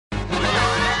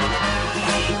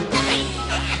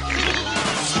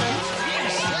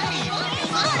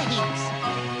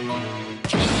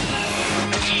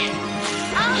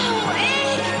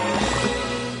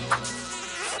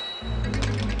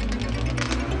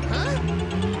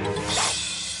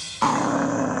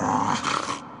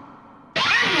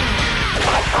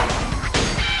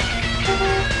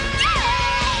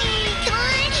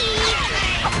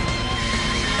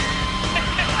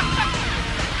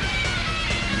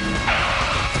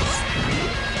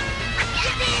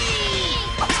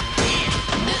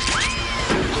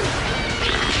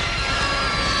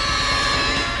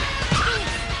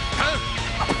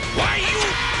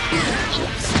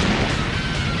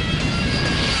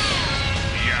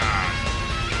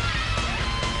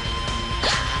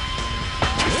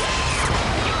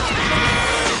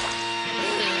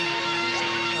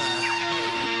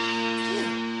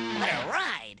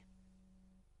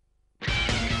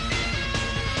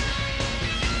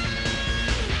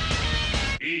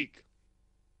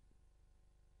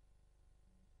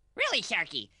Really,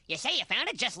 Sharky? You say you found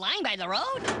it just lying by the road?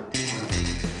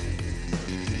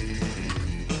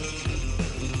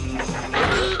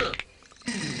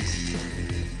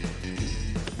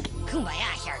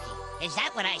 Kumbaya, Sharky. Is that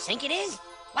what I think it is?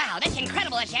 Wow, that's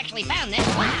incredible that you actually found this.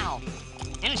 Wow.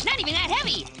 And it's not even that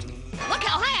heavy. Look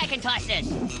how high I can toss this.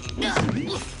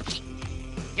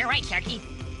 You're right, Sharky.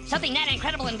 Something that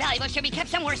incredible and valuable should be kept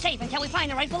somewhere safe until we find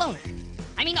the rightful owner.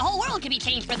 I mean, the whole world could be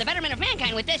changed for the betterment of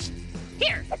mankind with this.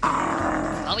 Here.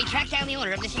 While we track down the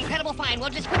owner of this incredible find,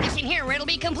 we'll just put this in here where it'll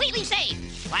be completely safe.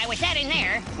 Why, with that in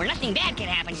there, where nothing bad can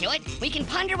happen to it, we can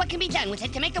ponder what can be done with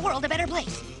it to make the world a better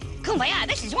place. Kumbaya,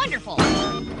 this is wonderful.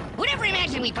 Who'd ever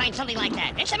imagine we'd find something like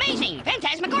that? It's amazing.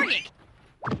 Phantasmagoric.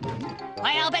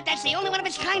 Why, I'll bet that's the only one of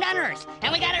its kind on Earth.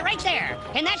 And we got it right there,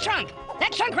 in that trunk.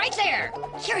 That trunk right there.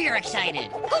 Sure you're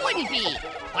excited. Who wouldn't be?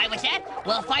 Why, what's that?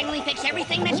 We'll finally fix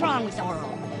everything that's wrong with the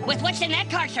world. With what's in that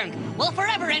car trunk, we'll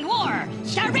forever end war,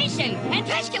 starvation, and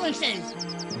pestilences.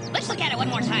 Let's look at it one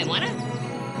more time, wanna?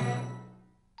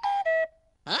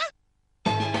 Huh?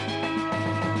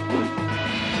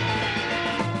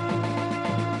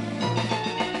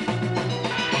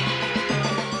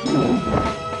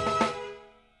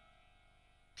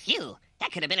 Phew,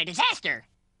 that could have been a disaster.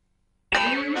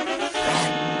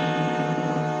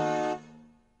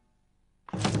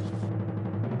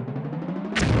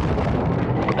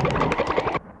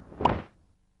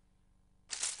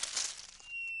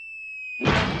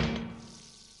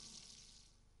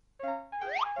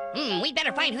 We'd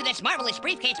better find who this marvelous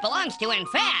briefcase belongs to, and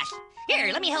fast.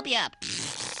 Here, let me help you up.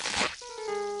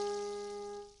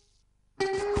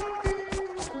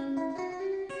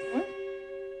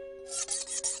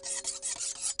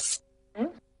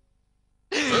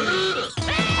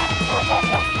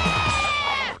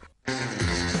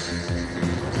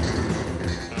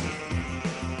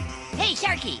 Hey,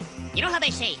 Sharky, you know how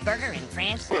they say burger in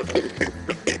France?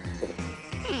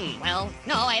 Well,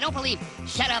 no, I don't believe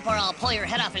shut up or I'll pull your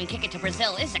head off and kick it to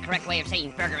Brazil is the correct way of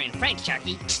saying burger in French,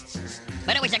 Sharky.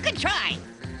 But it was a good try.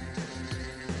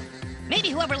 Maybe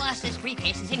whoever lost this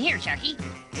briefcase is in here, Sharky.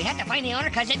 We have to find the owner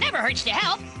because it never hurts to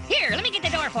help. Here, let me get the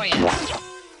door for you.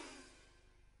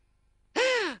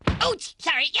 Ouch!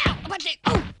 Sorry, yeah, what's it?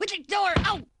 Oh, what's the door?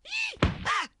 Oh!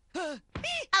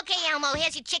 Okay, Elmo,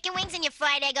 here's your chicken wings and your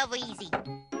fried egg over easy.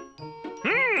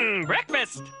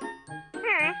 Breakfast.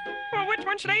 Well, which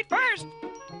one should I eat first?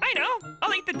 I know.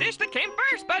 I'll eat the dish that came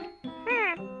first, but,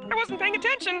 I wasn't paying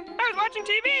attention. I was watching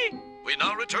TV. We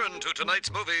now return to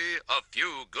tonight's movie, A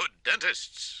Few Good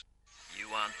Dentists. You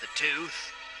want the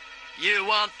tooth? You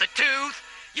want the tooth?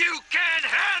 You can't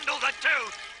handle the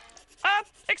tooth!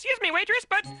 Excuse me, waitress,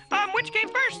 but, which came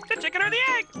first, the chicken or the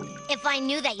egg? If I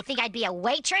knew that, you think I'd be a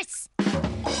waitress?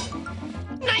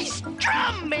 Nice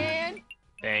drum, man!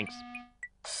 Thanks.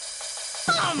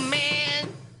 Oh, man!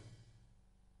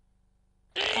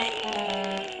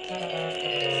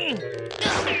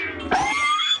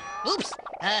 Oops.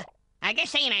 I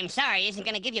guess saying I'm sorry isn't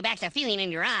gonna give you back the feeling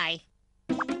in your eye.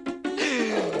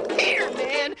 Here,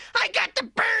 man! I got the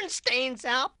burn stains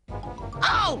out!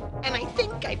 Oh, and I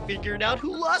think I figured out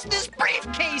who lost this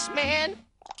briefcase, man!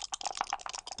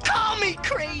 Call me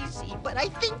crazy, but I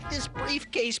think this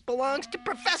briefcase belongs to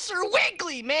Professor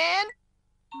Wiggly, man!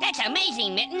 That's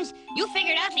amazing, Mittens. You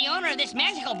figured out the owner of this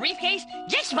magical briefcase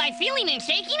just by feeling and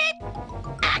shaking it?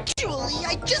 Actually,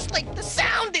 I just like the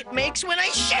sound it makes when I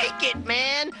shake it,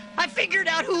 man! I figured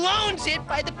out who owns it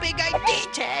by the big ID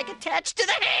tag attached to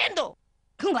the handle!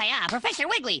 Kumbaya, Professor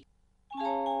Wiggly.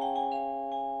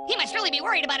 He must really be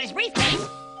worried about his briefcase.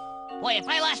 Boy, if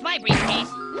I lost my briefcase,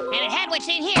 and it had what's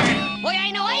in here, boy,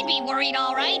 I know I'd be worried,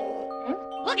 all right.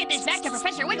 We'll get this back to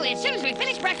Professor Wiggly as soon as we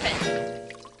finish breakfast.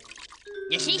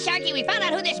 You see, Sharky, we found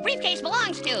out who this briefcase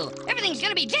belongs to. Everything's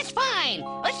gonna be just fine.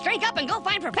 Let's drink up and go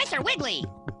find Professor Wiggly.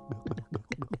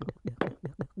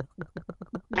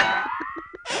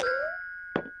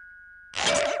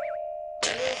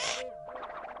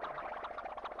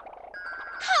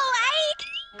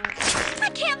 I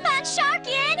can't find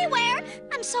Sharky anywhere.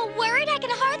 I'm so worried I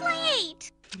can hardly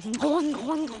eat.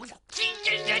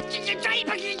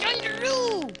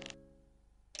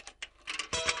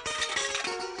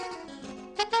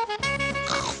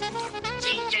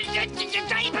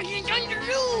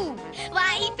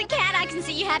 Why, eat the cat, I can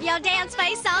see you have your dance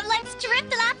face on. Let's trip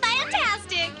till I'm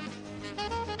fantastic.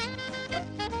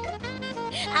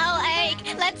 Oh,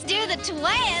 ache, let's do the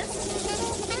twist.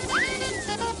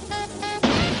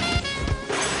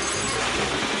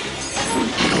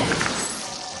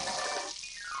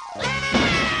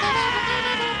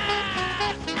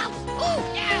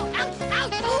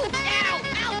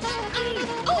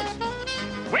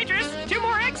 Waitress, 2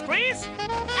 more eggs, please.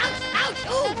 Ouch!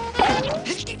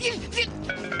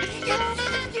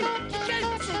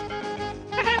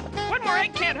 One more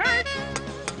egg can't hurt.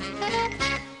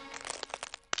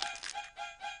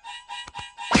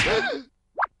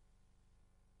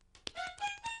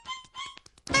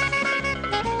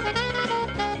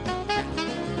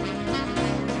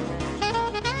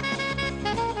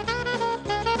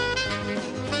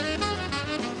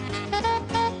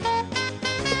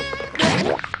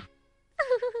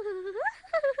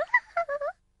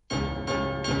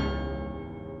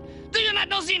 Do you not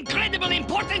know the incredible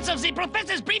importance of the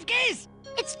professor's briefcase?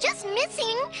 It's just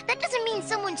missing. That doesn't mean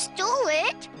someone stole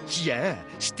it. Yeah,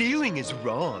 stealing is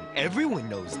wrong. Everyone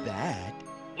knows that.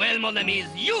 Well, mon amis,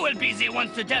 you will be the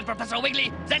ones to tell Professor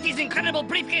Wiggly that his incredible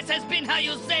briefcase has been, how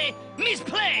you say,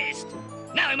 misplaced.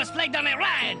 Now we must flag down a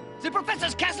ride. The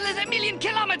professor's castle is 1,000,000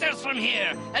 kilometers from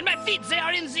here, and my feet, they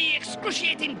are in the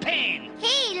excruciating pain.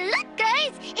 Hey, look,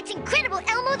 guys! It's Incredible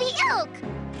Elmo the Elk!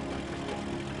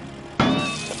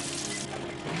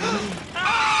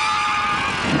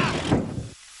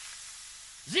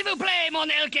 S'il vous plaît,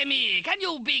 mon elk ami, can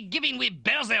you be giving we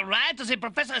bears a ride to the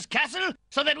professor's castle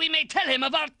so that we may tell him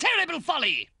of our terrible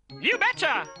folly? You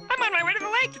betcha! I'm on my way to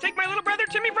the lake to take my little brother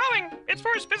Timmy rowing. It's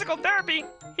for his physical therapy.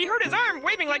 He hurt his arm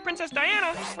waving like Princess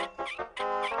Diana.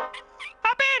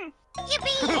 Hop in!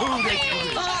 Yippee!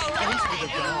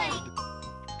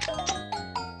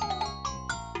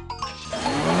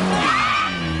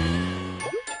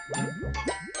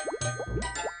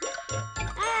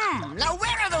 Now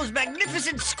where are those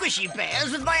magnificent Squishy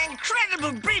Bearz with my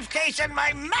incredible briefcase and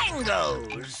my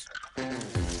mangoes?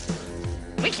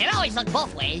 We should always look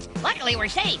both ways. Luckily, we're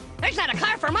safe. There's not a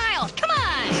car for miles. Come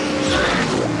on!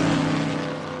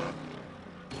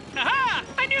 Aha!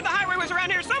 I knew the highway was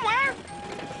around here somewhere.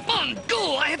 Mon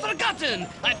Dieu, I have forgotten.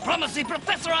 I promised the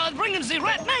professor I'll bring him the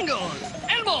red mangoes.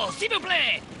 Elmo, s'il vous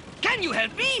plaît. Can you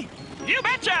help me? You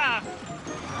betcha!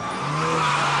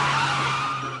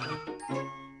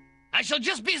 I shall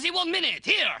just be the 1 minute.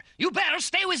 Here, you better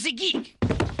stay with the geek.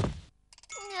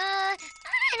 I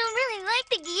don't really like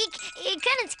the geek. It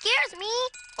kind of scares me.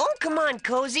 Oh, come on,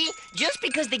 Cozy. Just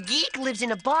because the geek lives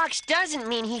in a box doesn't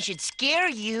mean he should scare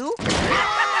you. See?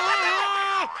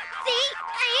 I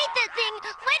hate that thing.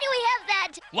 Why do we have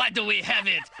that? Why do we have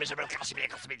it?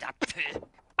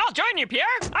 I'll join you,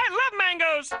 Pierre. I love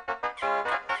mangoes.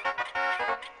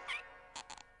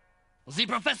 The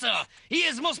professor, he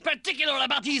is most particular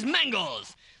about his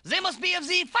mangoes. They must be of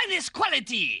the finest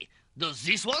quality. Does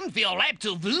this one feel ripe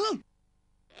to vous?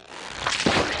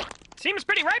 Seems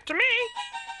pretty ripe to me.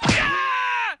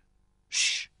 Ah!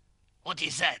 Shh. What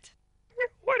is that?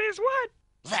 What is what?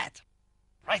 That.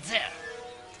 Right there.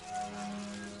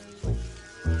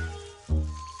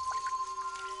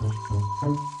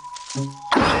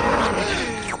 Mommy!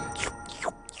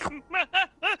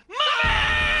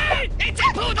 It's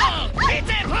a poodle! It's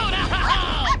a poodle!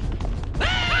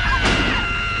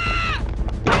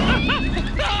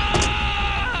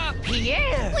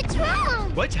 Pierre! What's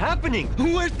wrong? What's happening?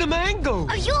 Where's the mango?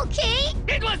 Are you okay?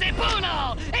 It was a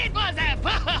poodle! It was a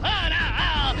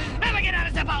poodle! Never get out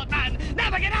of the boat, man!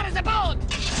 Never get out of the boat!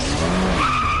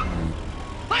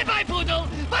 Bye-bye, poodle!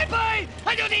 Bye-bye!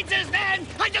 I don't need this, man!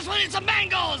 I just wanted some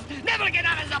mangoes! Never get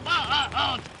out of the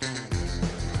boat!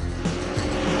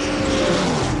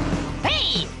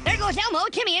 Hey! There goes Elmo,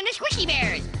 Timmy, and the Squishy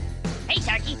Bearz! Hey,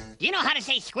 Sharky, do you know how to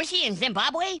say squishy in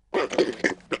Zimbabwe?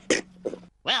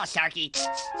 Well, Sharky,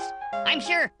 I'm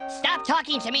sure stop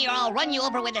talking to me or I'll run you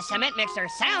over with a cement mixer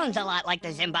sounds a lot like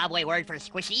the Zimbabwe word for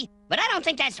squishy, but I don't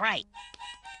think that's right.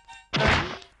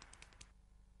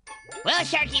 Well,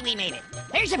 Sharky, we made it.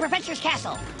 There's the professor's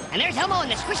castle, and there's Elmo and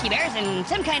the Squishy Bearz and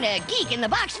some kind of geek in the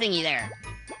box thingy there.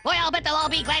 Boy, I'll bet they'll all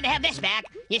be glad to have this back.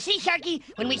 You see, Sharky,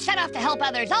 when we set off to help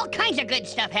others, all kinds of good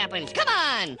stuff happens. Come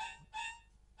on!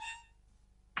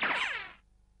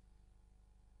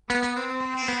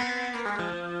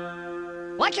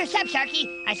 Watch your step,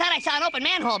 Sharky. I thought I saw an open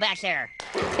manhole back there.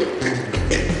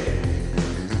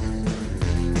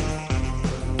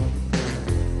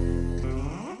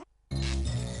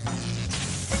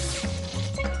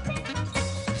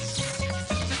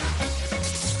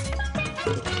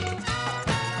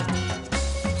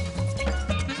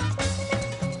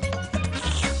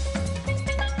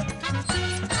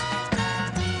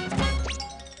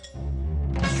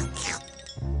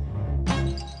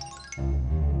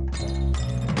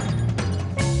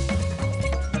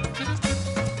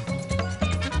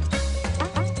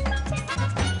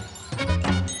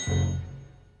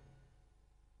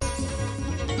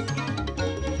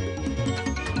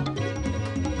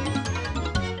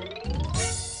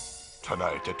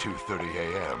 Tonight at 2:30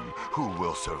 a.m., who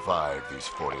will survive these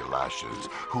 40 lashes?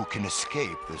 Who can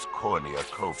escape this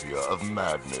cornucopia of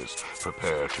madness?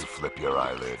 Prepare to flip your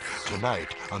eyelid.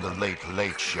 Tonight on the Late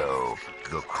Late Show,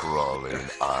 the crawling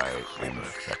eye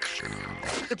infection.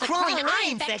 The crawling eye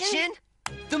infection?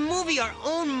 The movie our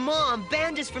own mom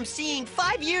banned us from seeing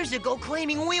 5 years ago,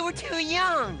 claiming we were too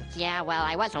young. Yeah, well,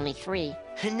 I was only 3.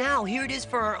 And now here it is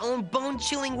for our own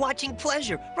bone-chilling watching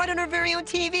pleasure, right on our very own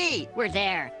TV. We're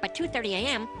there, but 2:30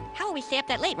 a.m. How will we stay up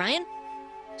that late, Ryan?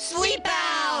 Sleep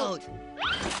out!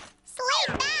 Sleep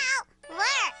out!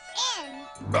 We're in!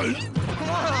 Come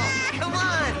on! Come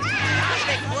on! Knock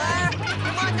it, Claire!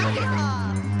 Come on, knock it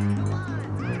off! Come on!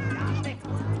 Knock it,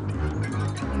 Claire!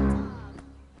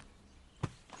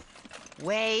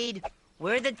 Wade,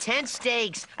 where are the tent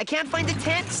stakes? I can't find the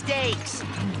tent stakes.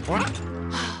 What?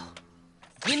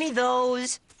 Give me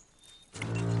those.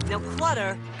 Now,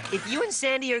 Clutter, if you and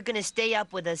Sandy are gonna stay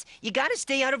up with us, you gotta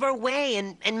stay out of our way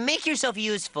and make yourself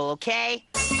useful, okay?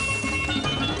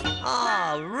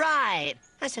 All right.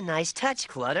 That's a nice touch,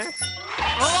 Clutter.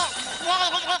 Oh,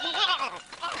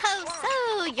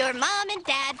 so your mom and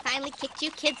dad finally kicked you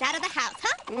kids out of the house,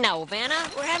 huh? No, Vanna,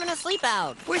 we're having a sleep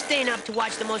out. We're staying up to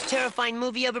watch the most terrifying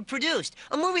movie ever produced.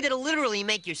 A movie that'll literally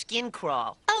make your skin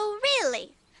crawl. Oh,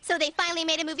 really? So they finally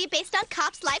made a movie based on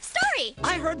Cop's life story.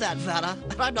 I heard that, Vanna,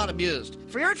 and I'm not amused.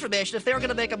 For your information, if they were going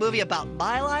to make a movie about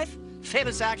my life,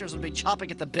 famous actors would be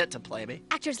chomping at the bit to play me.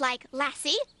 Actors like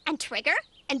Lassie and Trigger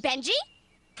and Benji.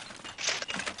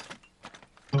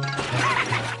 Be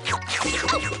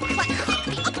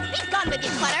gone with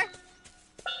you, Clutter.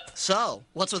 So,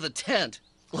 what's with the tent?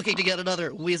 Looking to get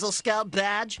another Weasel Scout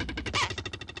badge?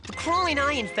 The crawling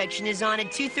eye infection is on at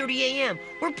 2:30 a.m.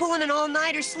 We're pulling an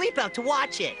all-nighter sleep out to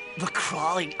watch it. The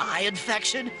crawling eye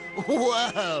infection?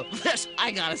 Whoa, this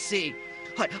I gotta see.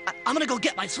 All right, I'm gonna go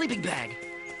get my sleeping bag.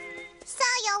 So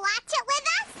you'll watch it with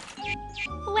us?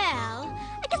 Well,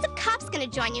 I guess if Cop's gonna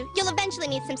join you, you'll eventually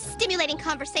need some stimulating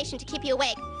conversation to keep you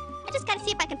awake. I just gotta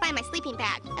see if I can find my sleeping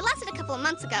bag. I lost it a couple of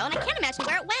months ago, and I can't imagine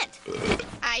where it went.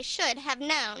 I should have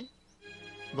known.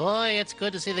 Boy, it's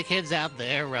good to see the kids out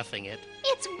there roughing it.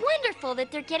 It's wonderful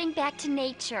that they're getting back to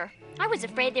nature. I was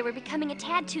afraid they were becoming a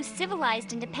tad too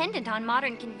civilized and dependent on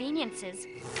modern conveniences.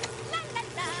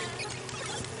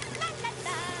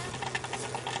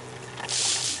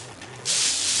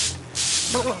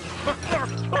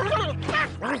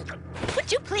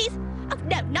 Would you please? Oh,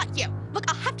 no, not you. Look,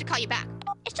 I'll have to call you back.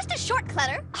 It's just a short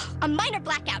clutter. A minor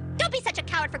blackout. Don't be such a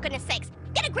coward, for goodness sakes.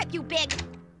 Get a grip, you big.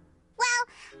 Well,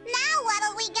 now what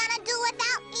are we gonna do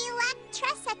without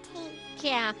electricity?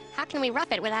 Yeah, how can we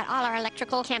rough it without all our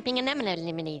electrical camping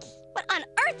anemones? What on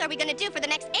earth are we gonna do for the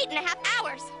next 8.5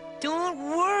 hours? Don't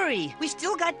worry. We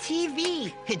still got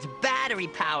TV. It's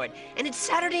battery-powered, and it's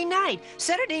Saturday night.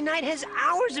 Saturday night has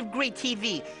hours of great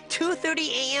TV. 2:30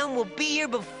 a.m. will be here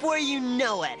before you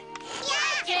know it.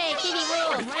 Yay, TV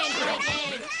rules! Ryan's great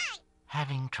game.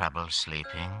 Having trouble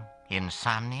sleeping?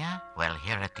 Insomnia? Well,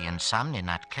 here at the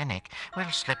Insomninaut Clinic, we'll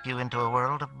slip you into a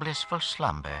world of blissful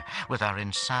slumber with our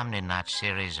Insomninaut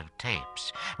series of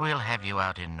tapes. We'll have you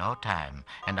out in no time,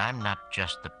 and I'm not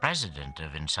just the president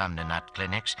of Insomninaut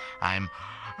Clinics, I'm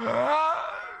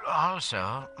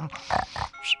also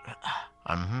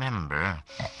a member.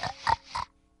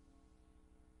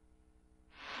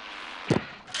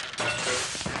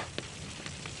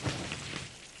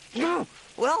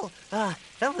 Well,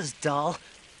 that was dull.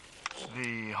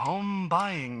 The home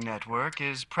buying network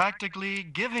is practically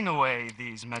giving away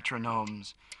these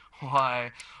metronomes.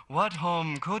 Why, what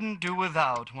home couldn't do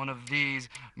without one of these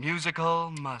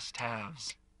musical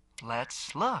must-haves?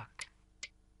 Let's look.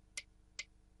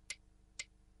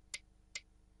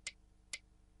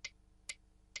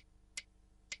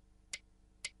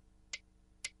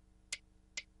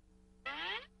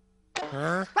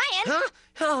 Huh? Ryan! Huh?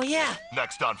 Oh, yeah.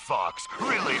 Next on Fox,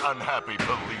 really unhappy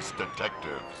police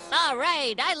detectives. All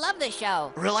right, I love this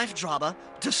show. Real-life drama,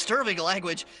 disturbing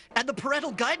language, and the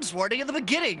parental guidance warning in the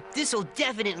beginning. This'll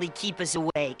definitely keep us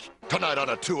awake. Tonight on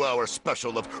a 2-hour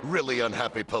special of really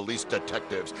unhappy police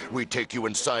detectives, we take you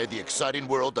inside the exciting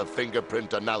world of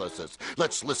fingerprint analysis.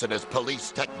 Let's listen as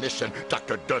police technician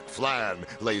Dr. Dirk Flan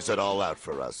lays it all out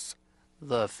for us.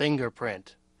 The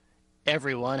fingerprint.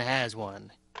 Everyone has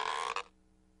one.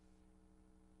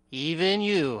 Even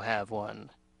you have one.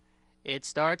 It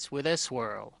starts with a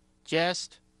swirl.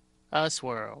 Just a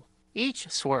swirl. Each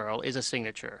swirl is a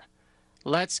signature.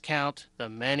 Let's count the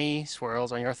many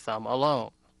swirls on your thumb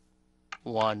alone.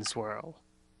 1 swirl.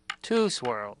 2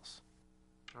 swirls.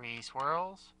 3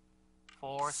 swirls.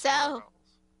 4 swirls.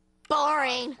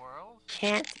 Boring.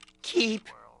 Can't keep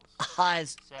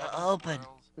eyes open.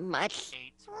 Much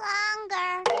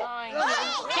longer.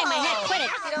 Hey, my head, quit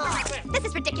it. This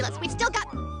is ridiculous. We've still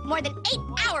got more than 8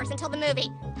 hours until the movie.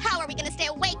 How are we gonna stay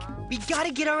awake? We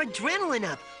gotta get our adrenaline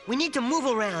up. We need to move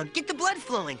around, get the blood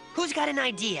flowing. Who's got an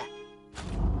idea?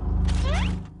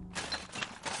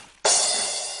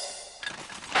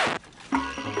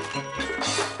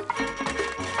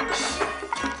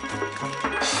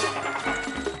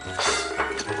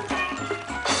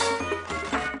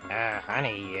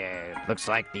 Honey, looks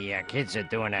like the kids are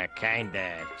doing a kind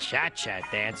of cha-cha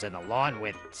dance on the lawn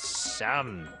with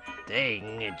something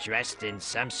dressed in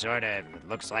some sort of,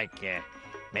 looks like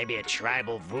maybe a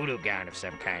tribal voodoo gown of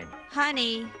some kind.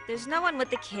 Honey, there's no one with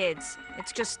the kids.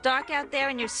 It's just dark out there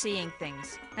and you're seeing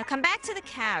things. Now come back to the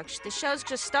couch. The show's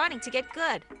just starting to get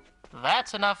good.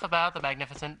 That's enough about the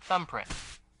magnificent thumbprint.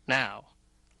 Now,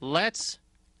 let's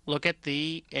look at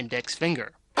the index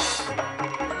finger.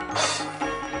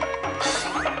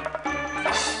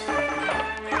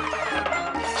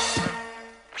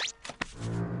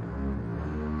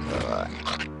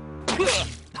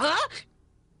 Huh?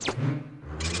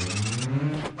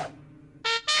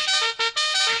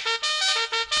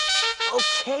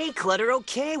 Okay, Clutter,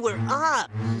 okay, we're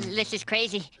up. This is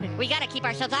crazy. We gotta keep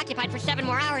ourselves occupied for 7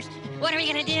 more hours. What are we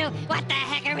gonna do? What the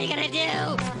heck are we gonna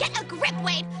do? Get a grip,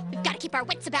 Wade. We've gotta keep our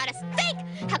wits about us. Think!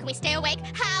 How can we stay awake?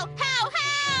 How?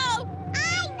 I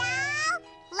know!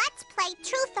 Let's play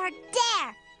Truth or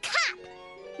Dare. Cop!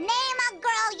 Name a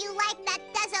girl you like that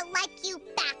doesn't like you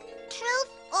back.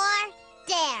 Truth or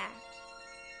Dare.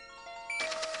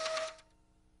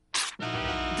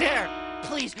 Dare!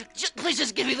 Please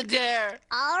just give me the dare!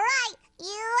 All right,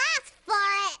 you asked for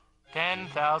it.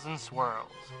 10,000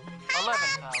 swirls.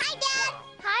 11,000. Hi, Dad.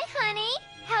 Hi, honey.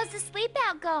 How's the sleep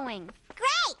out going?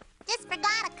 Great. Just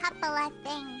forgot a couple of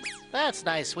things. That's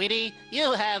nice, sweetie.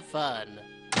 You have fun.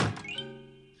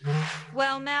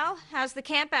 Well, Mel, how's the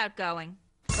campout going?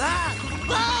 Ah!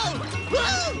 Whoa!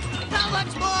 Whoa! How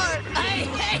much more? I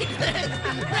hate this!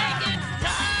 Make it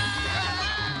stop!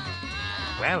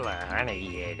 Well,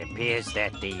 honey, it appears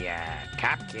that the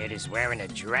cop kid is wearing a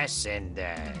dress and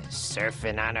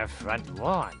surfing on her front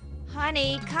lawn.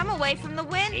 Honey, come away from the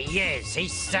window. He is.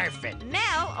 He's surfing.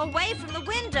 Mel, away from the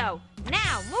window.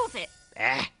 Now, move it.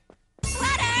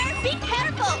 Clutter! Be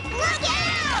careful! Look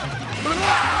out!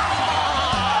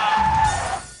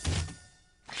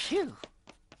 Phew.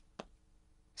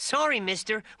 Sorry,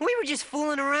 mister. We were just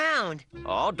fooling around.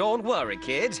 Oh, don't worry,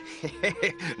 kids.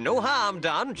 No harm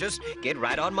done. Just get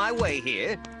right on my way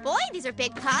here. Boy, these are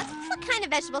big pots. What kind of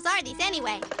vegetables are these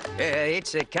anyway?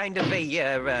 It's a kind of a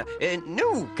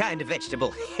new kind of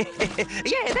vegetable.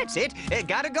 Yeah, that's it.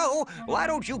 Gotta go. Why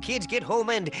don't you kids get home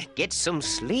and get some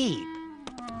sleep?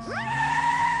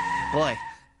 Boy,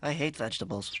 I hate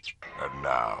vegetables. And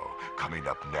now, coming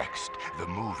up next, the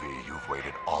movie you've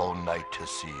waited all night to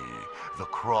see, The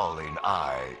Crawling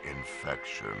Eye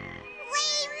Infection.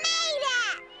 We made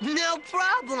it! No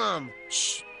problem.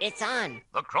 Shh, it's on.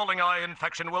 The crawling eye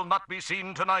infection will not be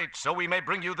seen tonight, so we may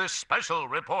bring you this special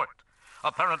report.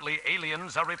 Apparently,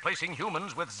 aliens are replacing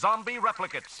humans with zombie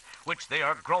replicates, which they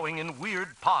are growing in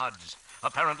weird pods.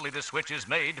 Apparently, the switch is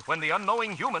made when the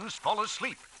unknowing humans fall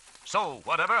asleep. So,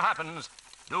 whatever happens,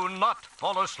 do not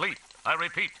fall asleep. I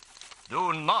repeat,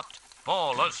 do not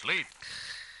fall asleep.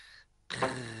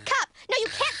 Cop! No, you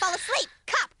can't fall asleep!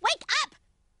 Cop, wake up!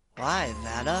 Why,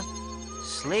 Vanna?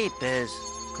 Sleep is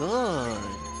good.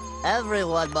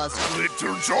 Everyone must Need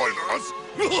to join us?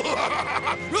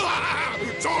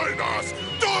 Join us!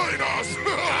 Join us!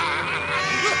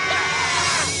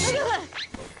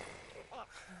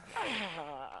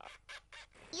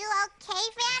 You okay,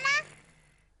 Vanna?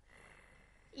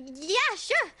 Yeah,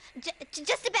 sure.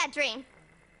 Just a bad dream.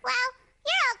 Well,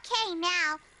 you're okay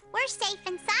now. We're safe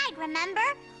inside, remember?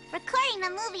 Recording the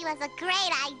movie was a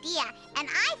great idea, and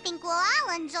I think we'll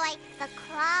all enjoy the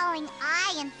crawling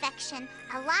eye infection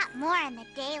a lot more in the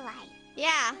daylight.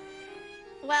 Yeah.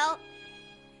 Well,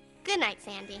 good night,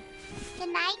 Sandy. Good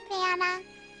night, Vanna.